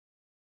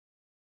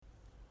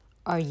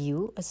Are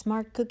you a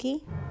smart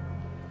cookie?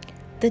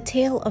 The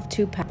Tale of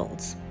Two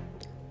Pebbles.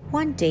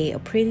 One day, a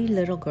pretty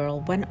little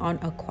girl went on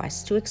a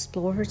quest to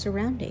explore her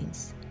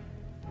surroundings.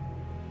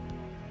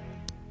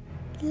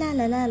 La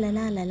la la la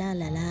la la la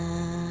la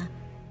la.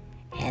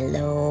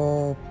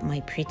 Hello, my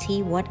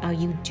pretty. What are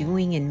you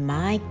doing in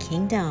my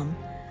kingdom?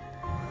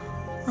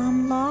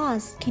 I'm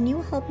lost. Can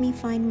you help me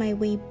find my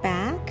way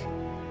back?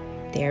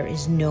 There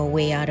is no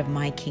way out of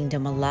my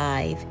kingdom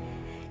alive.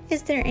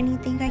 Is there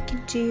anything I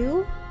can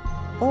do?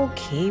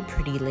 Okay,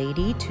 pretty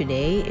lady,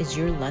 today is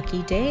your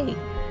lucky day.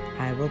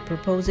 I will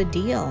propose a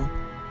deal.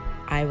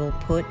 I will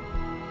put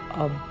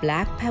a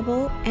black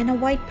pebble and a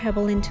white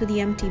pebble into the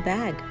empty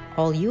bag.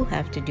 All you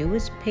have to do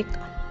is pick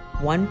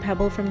one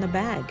pebble from the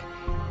bag.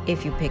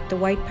 If you pick the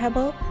white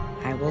pebble,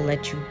 I will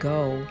let you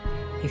go.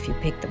 If you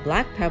pick the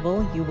black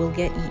pebble, you will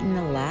get eaten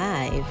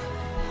alive.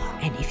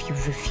 And if you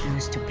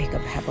refuse to pick a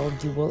pebble,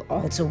 you will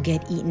also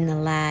get eaten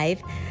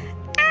alive.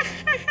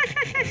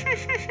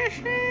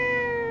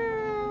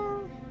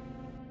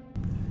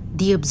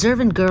 The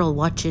observant girl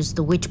watches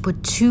the witch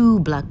put two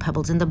black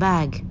pebbles in the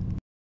bag.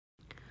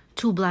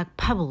 Two black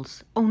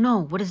pebbles? Oh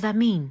no, what does that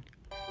mean?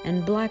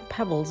 And black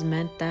pebbles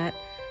meant that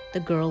the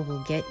girl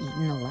will get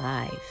eaten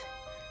alive.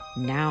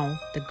 Now,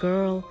 the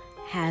girl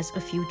has a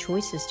few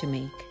choices to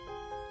make.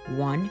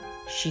 One,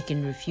 she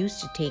can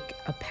refuse to take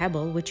a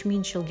pebble, which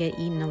means she'll get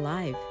eaten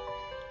alive.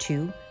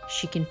 Two,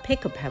 she can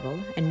pick a pebble,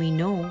 and we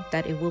know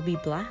that it will be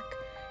black,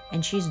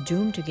 and she's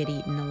doomed to get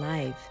eaten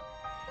alive.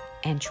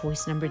 And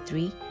choice number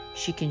three,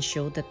 she can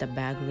show that the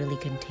bag really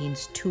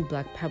contains two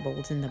black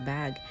pebbles in the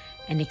bag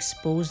and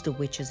expose the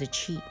witch as a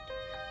cheat.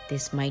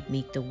 This might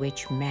make the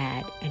witch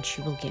mad and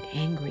she will get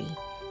angry,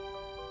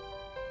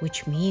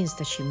 which means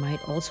that she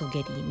might also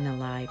get eaten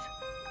alive.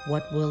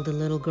 What will the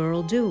little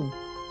girl do?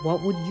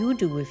 What would you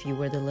do if you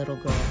were the little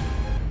girl?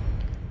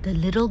 The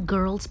little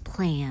girl's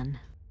plan.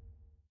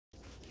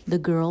 The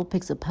girl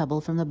picks a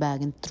pebble from the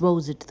bag and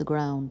throws it to the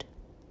ground.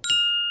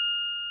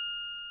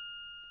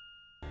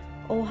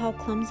 Oh, how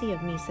clumsy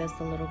of me, says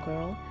the little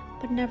girl,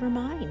 but never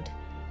mind.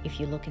 If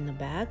you look in the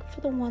bag for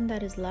the one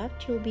that is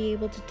left, you'll be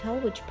able to tell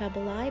which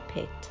pebble I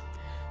picked.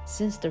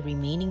 Since the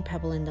remaining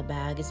pebble in the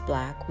bag is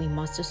black, we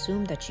must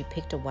assume that she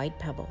picked a white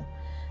pebble.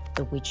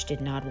 The witch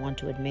did not want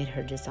to admit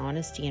her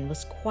dishonesty and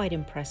was quite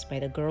impressed by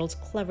the girl's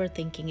clever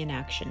thinking and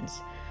actions.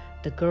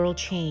 The girl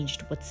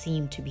changed what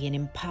seemed to be an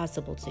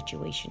impossible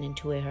situation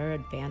into her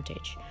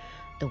advantage.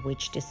 The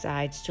witch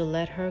decides to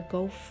let her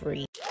go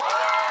free.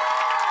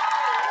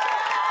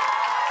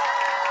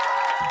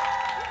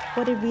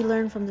 What did we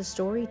learn from the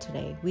story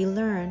today? We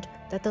learned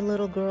that the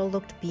little girl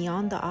looked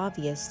beyond the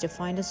obvious to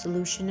find a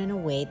solution in a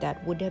way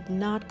that would have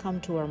not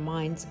come to our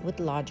minds with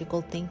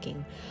logical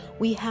thinking.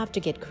 We have to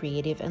get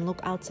creative and look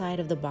outside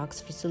of the box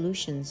for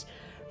solutions.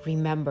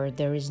 Remember,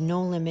 there is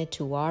no limit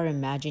to our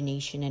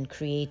imagination and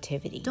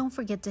creativity. Don't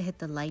forget to hit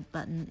the like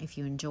button if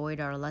you enjoyed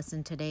our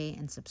lesson today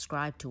and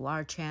subscribe to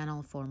our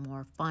channel for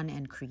more fun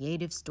and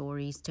creative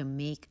stories to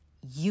make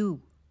you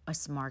a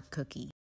smart cookie.